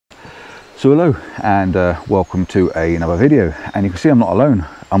So hello and welcome to another video, and you can see I'm not alone.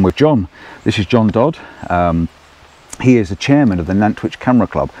 I'm with John. This is John Dodd. He is the chairman of the Nantwich Camera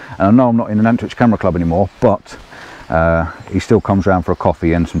Club, and I know I'm not in the Nantwich Camera Club anymore, but he still comes around for a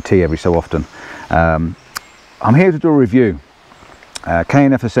coffee and some tea every so often. I'm here to do a review.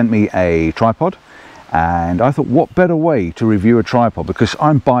 K&F has sent me a tripod, and I thought, what better way to review a tripod, because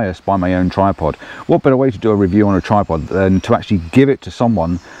I'm biased by my own tripod. What better way to do a review on a tripod than to actually give it to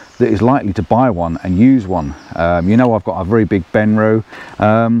someone that is likely to buy one and use one. You know, I've got a very big Benro,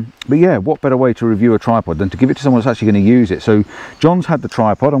 but yeah, what better way to review a tripod than to give it to someone that's actually going to use it. So John's had the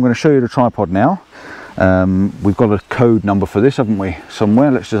tripod. I'm going to show you the tripod now. We've got a code number for this, haven't we, somewhere?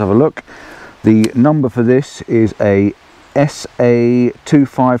 Let's just have a look. The number for this is a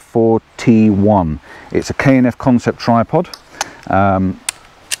SA254T1. It's a KnFconcept tripod.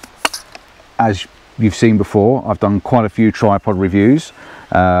 As you've seen before, I've done quite a few tripod reviews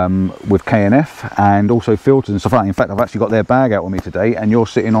with K&F and also filters and stuff like that. In fact, I've actually got their bag out with me today, and you're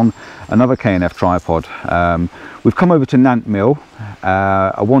sitting on another K&F tripod. We've come over to Nant Mill.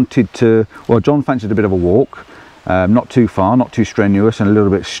 I wanted to, well, John fancied a bit of a walk, not too far, not too strenuous, and a little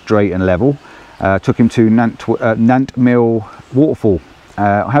bit straight and level. Took him to Nant Mill waterfall.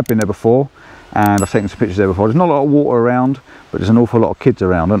 I have been there before, and I've taken some pictures there before. There's not a lot of water around, but there's an awful lot of kids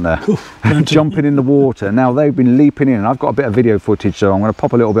around, aren't there? Jumping in the water. Now they've been leaping in, and I've got a bit of video footage, so I'm going to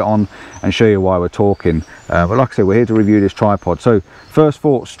pop a little bit on and show you why we're talking. But like I said, we're here to review this tripod. So first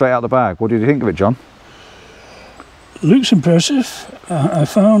thoughts straight out the bag. What did you think of it, John? Looks impressive. I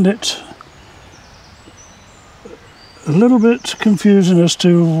found it a little bit confusing as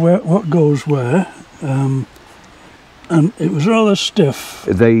to what goes where. And it was rather stiff.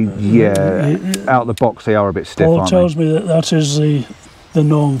 Yeah, out the box they are a bit stiff, Paul aren't tells they? me that is the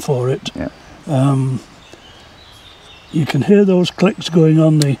norm for it. Yeah. You can hear those clicks going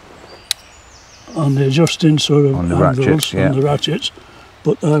on the adjusting sort of handles, ratchets, yeah. on the ratchets,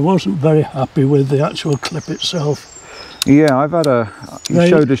 but I wasn't very happy with the actual clip itself. Yeah, I've had you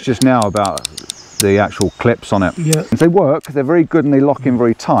showed us just now about the actual clips on it. Yeah. They work, they're very good, and they lock in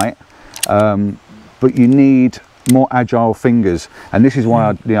very tight, but you need more agile fingers, and this is why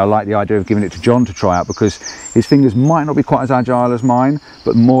I like the idea of giving it to John to try out, because his fingers might not be quite as agile as mine,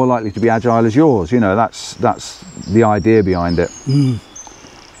 but more likely to be agile as yours. You know, that's the idea behind it.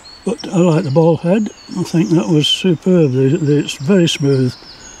 But I like the ball head. I think that was superb. It's very smooth.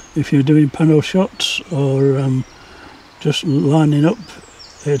 If you're doing panel shots or just lining up,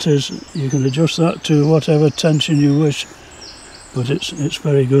 you can adjust that to whatever tension you wish, but it's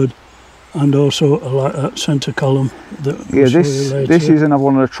very good. And also I like that centre column. Yeah, this is another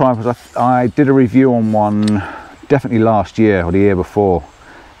one of the tripods. I did a review on one definitely last year or the year before,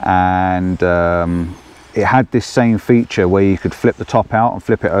 and it had this same feature where you could flip the top out and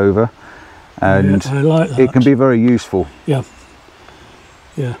flip it over, and I like that. It can be very useful. Yeah,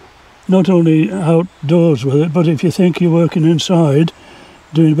 yeah. Not only outdoors with it, but if you think you're working inside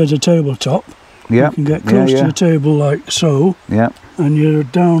doing a bit of tabletop, you can get close to the table like so. Yeah. And you're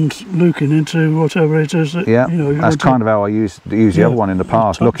down looking into whatever it is that, you know, that's kind of how I used the other one in the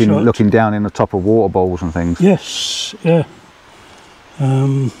past, looking down in the top of water bowls and things. Yes, yeah.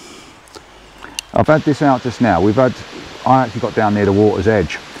 I've had this out just now. I actually got down near the water's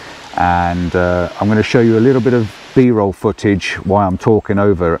edge, and I'm going to show you a little bit of B-roll footage while I'm talking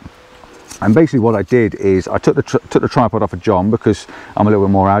over it. And basically what I did is I took the tripod off of John, because I'm a little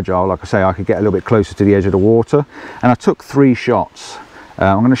bit more agile. Like I say, I could get a little bit closer to the edge of the water, and I took 3 shots.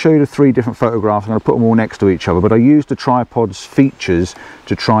 I'm going to show you the 3 different photographs. I'm going to put them all next to each other, but I used the tripod's features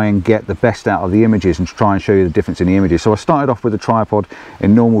to try and get the best out of the images and to try and show you the difference in the images. So I started off with the tripod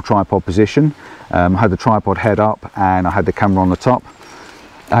in normal tripod position. I had the tripod head up, and I had the camera on the top.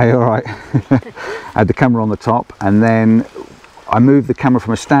 Hey, all right. I had the camera on the top, and then I moved the camera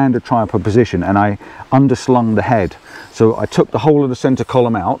from a standard tripod position, and I underslung the head. So I took the whole of the centre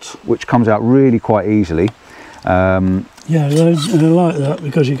column out, which comes out really quite easily. Yeah, I like that,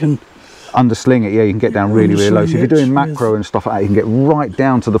 because you can undersling it. Yeah, you can get down really low. So if you're doing macro and stuff like that, you can get right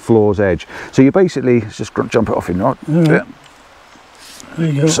down to the floor's edge. So you basically, let's just jump it off in, right? Yeah. There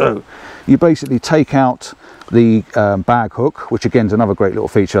you go. So you basically take out the bag hook, which again is another great little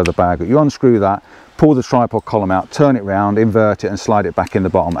feature of the bag hook. You unscrew that, pull the tripod column out, turn it round, invert it, and slide it back in the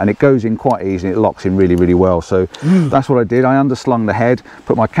bottom, and it goes in quite easy. It locks in really well. So that's what I did. I underslung the head,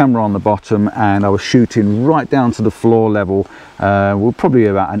 put my camera on the bottom, and I was shooting right down to the floor level. We're probably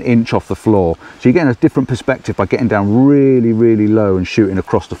about an inch off the floor, so you're getting a different perspective by getting down really low and shooting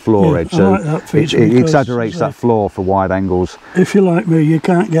across the floor edge. So I like that feature, it exaggerates that floor for wide angles. If you're like me, you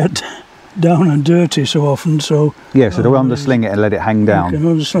can't get down and dirty so often, so... Yeah, so do we undersling it and let it hang down? You can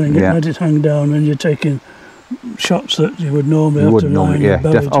undersling it, let it hang down, and you're taking shots that you would normally have to lie in your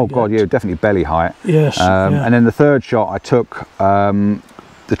belly oh god, yeah, definitely belly height. Yes. And then the third shot, I took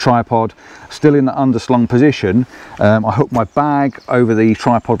the tripod still in the underslung position. I hooked my bag over the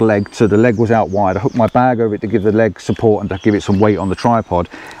tripod leg, so the leg was out wide. I hooked my bag over it to give the leg support and to give it some weight on the tripod,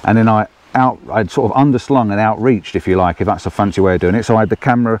 and then I'd sort of underslung and outreached, if you like, if that's a fancy way of doing it. So I had the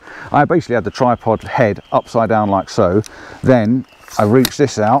camera, I basically had the tripod head upside down like so. Then I reached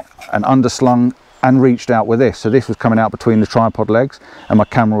this out and underslung and reached out with this. So this was coming out between the tripod legs and my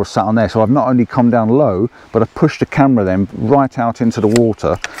camera was sat on there. So I've not only come down low, but I've pushed the camera then right out into the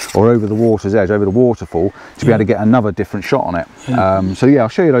water, or over the water's edge, over the waterfall, to be able to get another different shot on it. So yeah, I'll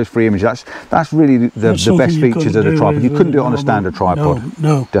show you those 3 images. That's really the best features of the tripod. You couldn't do it on a standard tripod.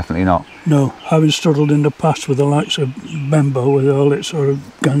 No. Definitely not. No, having struggled in the past with the likes of Bembo with all its sort of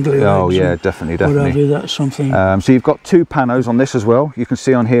gangly oh legs, yeah, definitely. Whatever, that's something. So you've got 2 panos on this as well. You can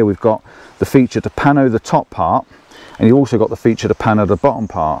see on here we've got the feature to pano the top part, and you've also got the feature to pano the bottom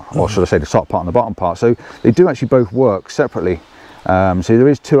part, or should I say the top part and the bottom part. So they do actually both work separately. So there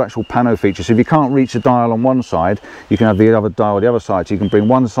is 2 actual pano features. So if you can't reach the dial on one side, you can have the other dial on the other side. So you can bring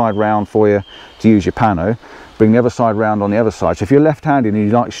one side round for you to use your pano, bring the other side round on the other side. So if you're left-handed and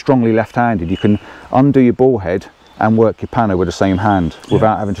you like strongly left-handed, you can undo your ball head and work your pano with the same hand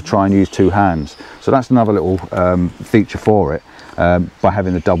without having to try and use 2 hands. So that's another little feature for it, by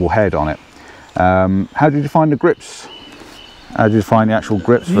having the double head on it. How did you find the grips? How did you find the actual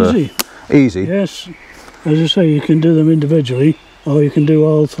grips? Easy. Easy? Yes. As I say, you can do them individually, or you can do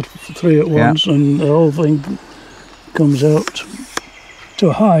all 3 at once, and the whole thing comes out to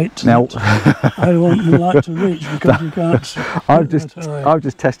a height now I wouldn't like to reach, because you can't. I've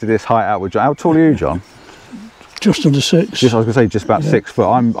just tested this height out with John. How tall are you, John? Just under 6. I was going to say just about 6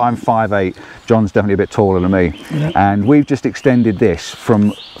 foot. I'm 5'8". John's definitely a bit taller than me. And we've just extended this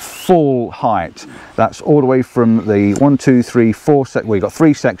from full height. That's all the way from the 1, 2, 3, 4 well, you've got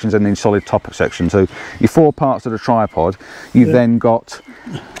 3 sections and then solid top section. So your 4 parts of the tripod. You've then got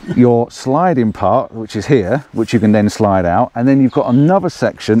your sliding part, which is here, which you can then slide out, and then you've got another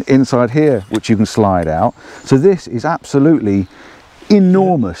section inside here which you can slide out. So this is absolutely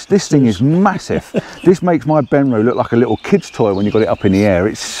enormous. This thing is massive. This makes my Benro look like a little kid's toy when you got it up in the air.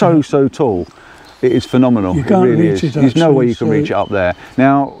 It's so tall. It is phenomenal. You can't really reach is. it. There's no way you can reach it up there.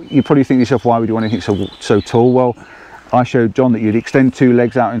 Now you probably think to yourself, why would you want anything so tall? Well, I showed John that you'd extend 2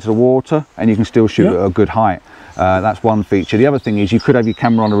 legs out into the water and you can still shoot at a good height. That's one feature. The other thing is you could have your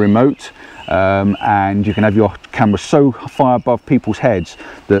camera on a remote, and you can have your camera so far above people's heads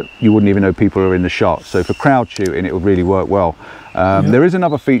that you wouldn't even know people are in the shot. So for crowd shooting, it would really work well. There is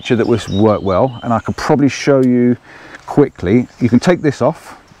another feature that would work well, and I could probably show you quickly. You can take this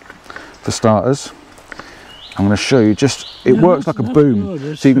off for starters. I'm going to show you it works like a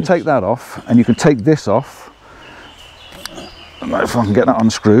boom. So you can take that off, and you can take this off. I don't know if I can get that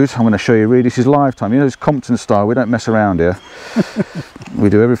unscrewed. I'm going to show you really, this is live time. You know, it's Compton style, we don't mess around here.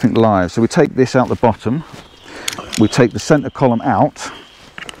 We do everything live. So we take this out the bottom, we take the centre column out,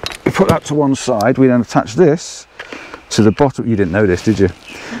 we put that to one side, we then attach this to the bottom. You didn't know this, did you?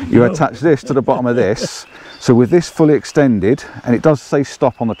 You attach this to the bottom of this. So with this fully extended, and it does say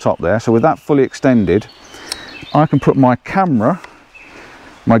stop on the top there, so with that fully extended, I can put my camera,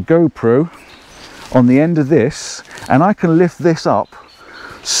 my GoPro, on the end of this, and I can lift this up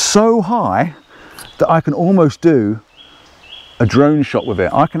so high that I can almost do a drone shot with it.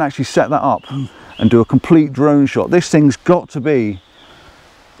 I can actually set that up and do a complete drone shot. This thing's got to be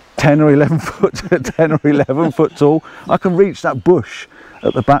 10 or 11 foot tall. I can reach that bush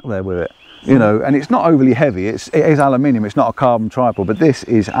at the back there with it, you know, and it's not overly heavy. It is aluminium, it's not a carbon tripod, but this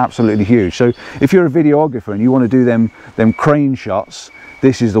is absolutely huge. So if you're a videographer and you want to do them crane shots,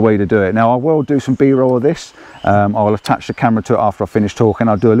 this is the way to do it. Now I will do some B-roll of this. I'll attach the camera to it after I finish talking.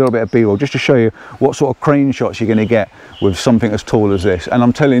 I'll do a little bit of B-roll just to show you what sort of crane shots you're going to get with something as tall as this. And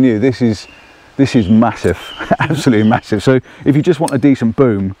I'm telling you, this is massive, absolutely massive. So if you just want a decent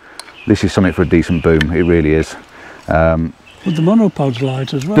boom, this is something for a decent boom. It really is. With the monopod's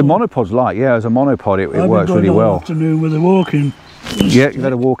light as well. The monopod's light, yeah. As a monopod, it works really well. Afternoon with a walking. Yeah, you've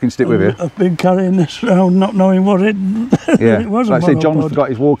had a walking stick with you. I've been carrying this around, not knowing what it. Yeah, it was. Like I say, John forgot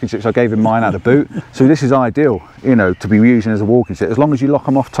his walking stick, so I gave him mine out of the boot. So this is ideal, you know, to be using as a walking stick, as long as you lock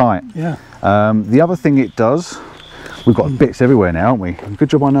them off tight. Yeah. The other thing it does, we've got bits everywhere now, haven't we? Good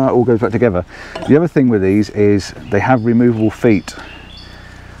job, I know it all goes back together. The other thing with these is they have removable feet,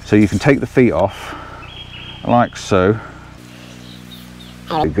 so you can take the feet off, like so.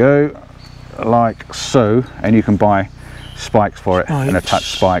 There you go, like so, and you can buy spikes for it and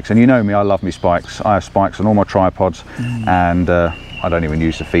attach spikes. And you know me, I love me spikes. I have spikes on all my tripods, and I don't even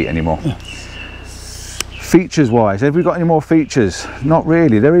use the feet anymore. Features wise, have we got any more features? Not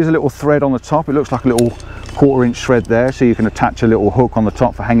really. There is a little thread on the top. It looks like a little 1/4 inch thread there, so you can attach a little hook on the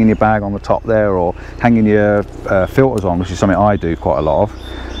top for hanging your bag on the top there, or hanging your filters on, which is something I do quite a lot of.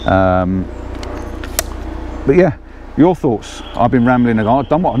 But yeah, your thoughts? I've been rambling. I've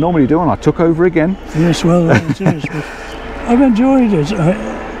done what I normally do, and I took over again. Yes, well, it is. I've enjoyed it.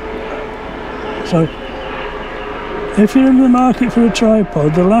 So, if you're in the market for a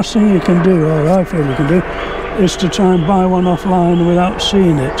tripod, the last thing you can do, or I feel you can do, is to try and buy one offline without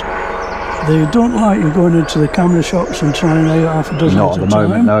seeing it. They don't like you going into the camera shops and trying out half a dozen Not at the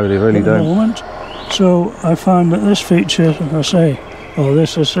moment, no, they really don't. At the moment. So I found that this feature, as I say, or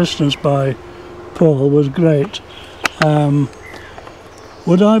this assistance by Paul was great.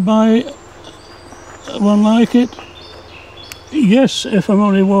 Would I buy one like it? Yes, if I'm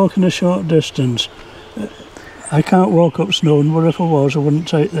only walking a short distance. I can't walk up Snowdon, but if I was, I wouldn't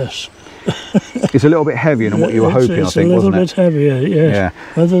take this. It's a little bit heavier than what you were hoping, I think, wasn't it? It's a little bit heavier, yes. Yeah.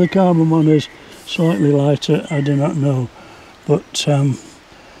 Whether the carbon one is slightly lighter, I do not know. But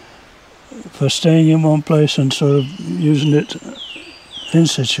for staying in one place and sort of using it in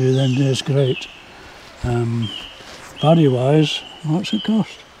situ, then it's great. Value-wise, what's it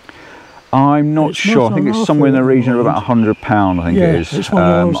cost? I'm not sure. I think it's somewhere in the region of about £100, I think it is.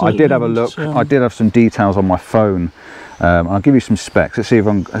 I did have a look. I did have some details on my phone. I'll give you some specs. Let's see if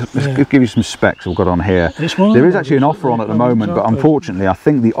let's give you some specs we've got on here. There is actually an offer on at the moment, but unfortunately I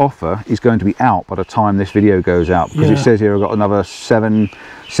think the offer is going to be out by the time this video goes out, because it says here I've got another seven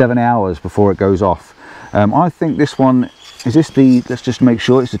hours before it goes off. I think this one, is this the, let's just make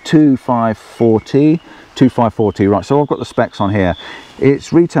sure, it's the 254T, right, so I've got the specs on here.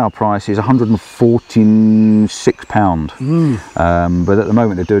 Its retail price is £146, but at the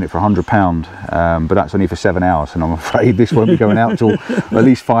moment they're doing it for £100, but that's only for 7 hours, and I'm afraid this won't be going out till at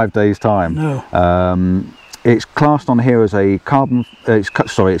least 5 days time. No. It's classed on here as a it's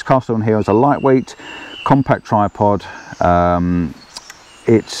classed on here as a lightweight compact tripod.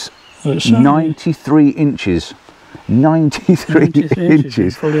 It's 93 inches. 93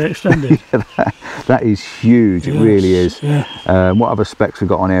 inches, fully extended. That is huge. Yes, it really is. Yeah. What other specs we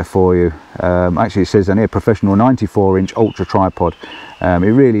got on here for you? Actually, it says on here professional 94-inch ultra tripod.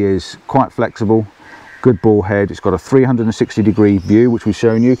 It really is quite flexible, good ball head. It's got a 360-degree view, which we've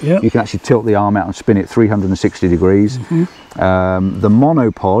shown you. Yep. You can actually tilt the arm out and spin it 360 degrees. The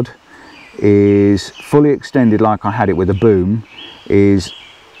monopod is fully extended, like I had it with a boom, is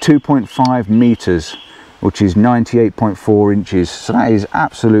 2.5 meters, which is 98.4 inches. So that is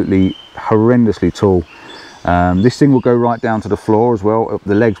absolutely horrendously tall. This thing will go right down to the floor as well.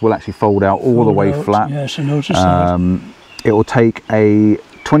 The legs will actually fold out all the way flat. Yes, I noticed that. It will take a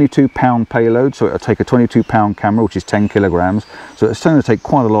 22-pound payload, so it'll take a 22-pound camera, which is 10 kilograms. So it's going to take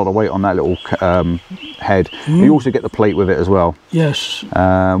quite a lot of weight on that little head. You also get the plate with it as well. Yes.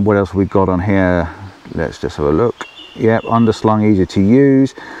 What else have we got on here? Let's just have a look. Yep, underslung, easy to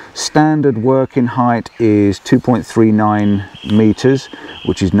use. Standard working height is 2.39 meters,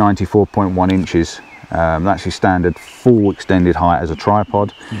 which is 94.1 inches. That's your standard full extended height as a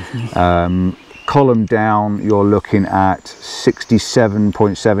tripod. Column down, you're looking at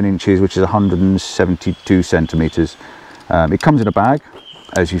 67.7 inches, which is 172 centimeters. It comes in a bag,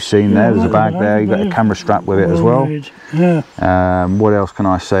 as you've seen there. There's a bag there. You've got a camera strap with it as well. What else can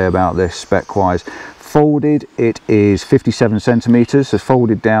I say about this spec wise? Folded, it is 57 centimeters, so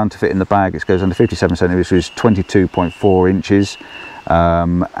folded down to fit in the bag, it goes under 57 centimeters, which is 22.4 inches,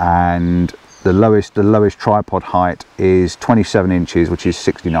 and the lowest tripod height is 27 inches, which is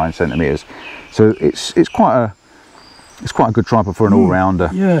 69 centimeters. So it's quite a good tripod for an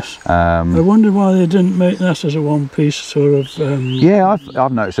all-rounder. Yes. I wonder why they didn't make that as a one-piece sort of... Yeah,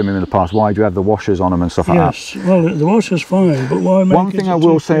 I've noticed them in the past. Why do you have the washers on them and stuff like that? Yes, well, the washer's fine, but why make it one thing I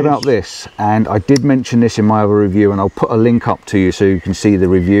will say about this, and I did mention this in my other review, and I'll put a link up to you so you can see the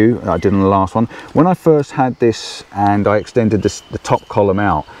review I did in the last one. When I first had this and I extended the top column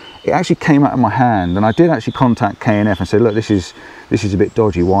out, it actually came out of my hand, and I did actually contact K&F and say, look, this is a bit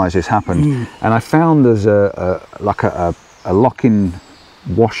dodgy, why has this happened? And I found there's a lock-in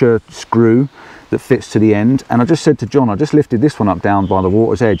washer screw that fits to the end, and I just said to John, I just lifted this one up down by the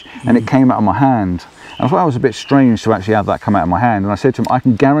water's edge, and it came out of my hand, and I thought it was a bit strange to actually have that come out of my hand. And I said to him, I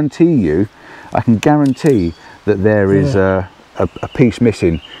can guarantee that there is a piece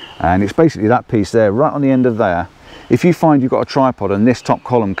missing, and it's basically that piece there right on the end of there. If you find you've got a tripod and this top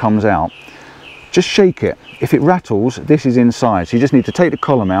column comes out, just shake it. If it rattles, this is inside. So you just need to take the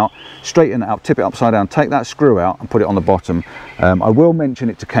column out, straighten it out, tip it upside down, take that screw out and put it on the bottom. I will mention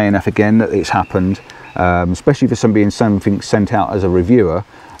it to K&F again that it's happened, especially for something sent out as a reviewer.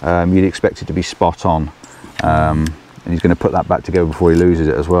 You'd expect it to be spot on. And he's going to put that back together before he loses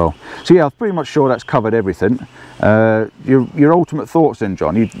it as well. So yeah, I'm pretty much sure that's covered everything. Your ultimate thoughts then,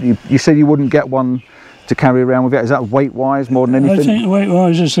 John? You said you wouldn't get one to carry around with it. Is that weight wise more than anything? I think weight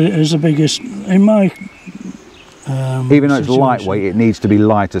wise is the biggest in my even though it's lightweight, it needs to be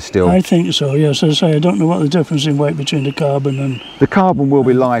lighter still. I think so, yes. As I say, I don't know what the difference in weight between the carbon and... The carbon will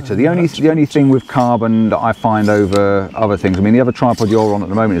be lighter. The only thing with carbon that I find over other things, I mean, the other tripod you're on at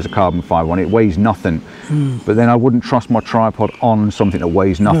the moment is a carbon fibre one. It weighs nothing. But then I wouldn't trust my tripod on something that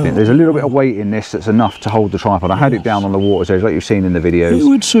weighs nothing. No. There's a little bit of weight in this that's enough to hold the tripod. I had it down on the water's edge, like you've seen in the videos. It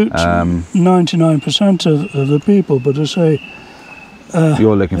would suit 99% of the people, but I say...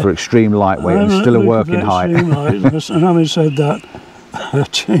 you're looking for extreme lightweight and still a working height. And having said that, I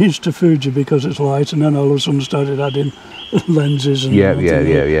changed to Fuji because it's light, and then all of a sudden started adding lenses and yeah, and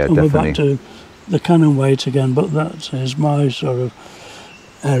definitely. we're back to the Canon weight again. But that is my sort of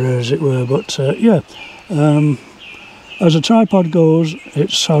error, as it were. But yeah, as a tripod goes,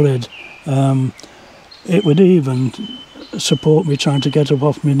 it's solid. It would even support me trying to get up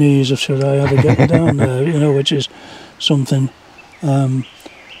off my knees if should I ever get down there, you know, which is something.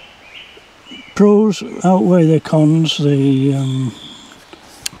 Pros outweigh their cons. I'm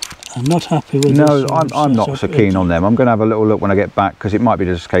not happy with no, this. I'm not so keen on them. I'm going to have a little look when I get back, because it might be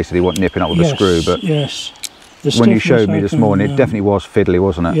just a case that he wasn't nipping up with yes, a screw. But yes, when you showed me this morning, it definitely was fiddly,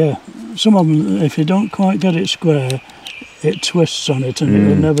 wasn't it? Yeah, some of them, if you don't quite get it square, it twists on it, and it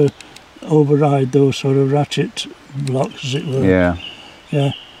will never override those sort of ratchet blocks, as it were. Yeah.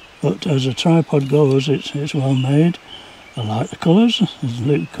 Yeah, but as a tripod goes, it's well made. I like the colours.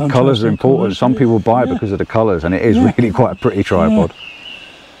 Colours are important. Some people buy because of the colours, and it is really quite a pretty tripod.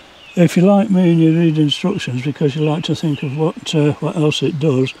 Yeah. If you like me and you read instructions because you like to think of what else it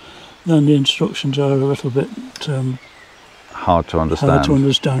does, then the instructions are a little bit hard to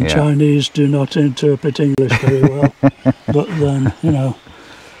understand. Yeah. Chinese do not interpret English very well, but then, you know,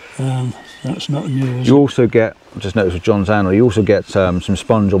 that's not news. You also get, just noticed with John's handle, you also get some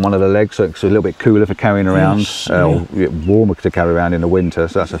sponge on one of the legs, so it's a little bit cooler for carrying around, or warmer to carry around in the winter,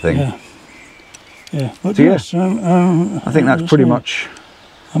 so that's the thing. Yeah, but so yes, I think that's pretty much,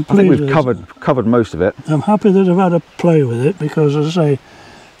 I think we've covered most of it. I'm happy that I've had a play with it, because as I say,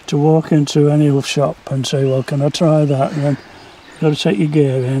 to walk into any shop and say, well, can I try that? And then you've got to take your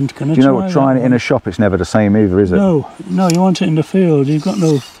gear in. Can I try that? Do you know what, trying it in a shop, it's never the same either, is it? No, you want it in the field. You've got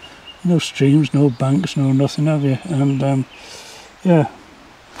no streams, no banks, no nothing, have you? And yeah,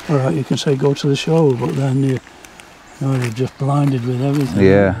 all right, you can say go to the show, but then you're just blinded with everything.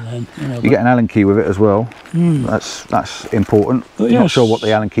 Yeah, and then, you get an Allen key with it as well. That's important. Yes. Not sure what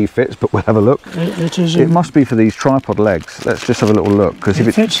the Allen key fits, but we'll have a look. It must be for these tripod legs. Let's just have a little look, because if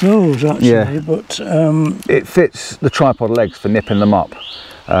it fits those actually, but it fits the tripod legs for nipping them up.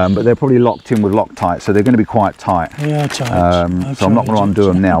 But they're probably locked in with Loctite, so they're going to be quite tight. Yeah, tight. So I'm not going to undo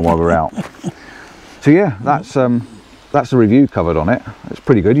them now while we're out. So yeah, that's the review covered on it. It's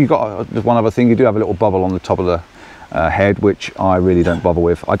pretty good. You've got just one other thing. You do have a little bubble on the top of the head, which I really don't bother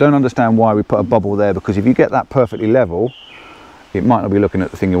with. I don't understand why we put a bubble there, because if you get that perfectly level, it might not be looking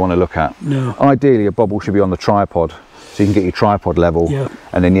at the thing you want to look at. No. Ideally, a bubble should be on the tripod, so you can get your tripod level,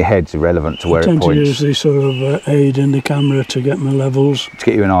 and then your head's irrelevant to where it points. I tend to use the sort of aid in the camera to get my levels. To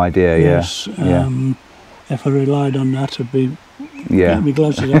get you an idea, yes. If I relied on that, I'd be getting my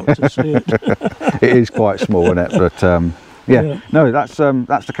glasses out to see it. It is quite small, isn't it? But no, that's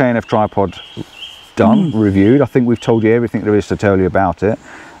the K&F tripod done, reviewed. I think we've told you everything there is to tell you about it.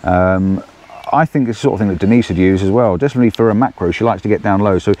 I think it's the sort of thing that Denise would use as well. Definitely for a macro, she likes to get down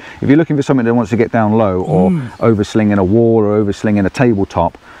low. So if you're looking for something that wants to get down low, or overslinging a wall or overslinging a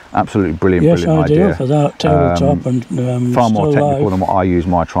tabletop, absolutely brilliant idea for that tabletop, and far more technical than what I use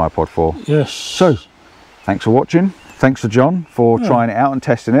my tripod for. Yes. So thanks for watching. Thanks to John for trying it out and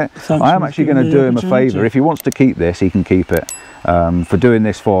testing it. I am actually going to do him a favour. If he wants to keep this, he can keep it. For doing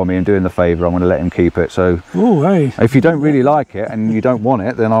this for me and doing the favour, I'm going to let him keep it. So if you don't really like it and you don't want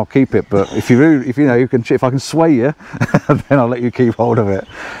it, then I'll keep it. But if I can sway you, then I'll let you keep hold of it.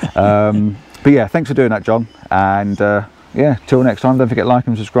 But yeah, thanks for doing that, John. And yeah, till next time, don't forget to like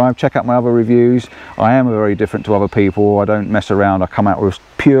and subscribe. Check out my other reviews. I am very different to other people. I don't mess around. I come out with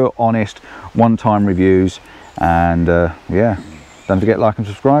pure, honest, one-time reviews. And yeah, don't forget to like and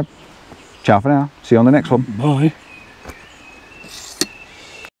subscribe. Ciao for now. See you on the next one. Bye.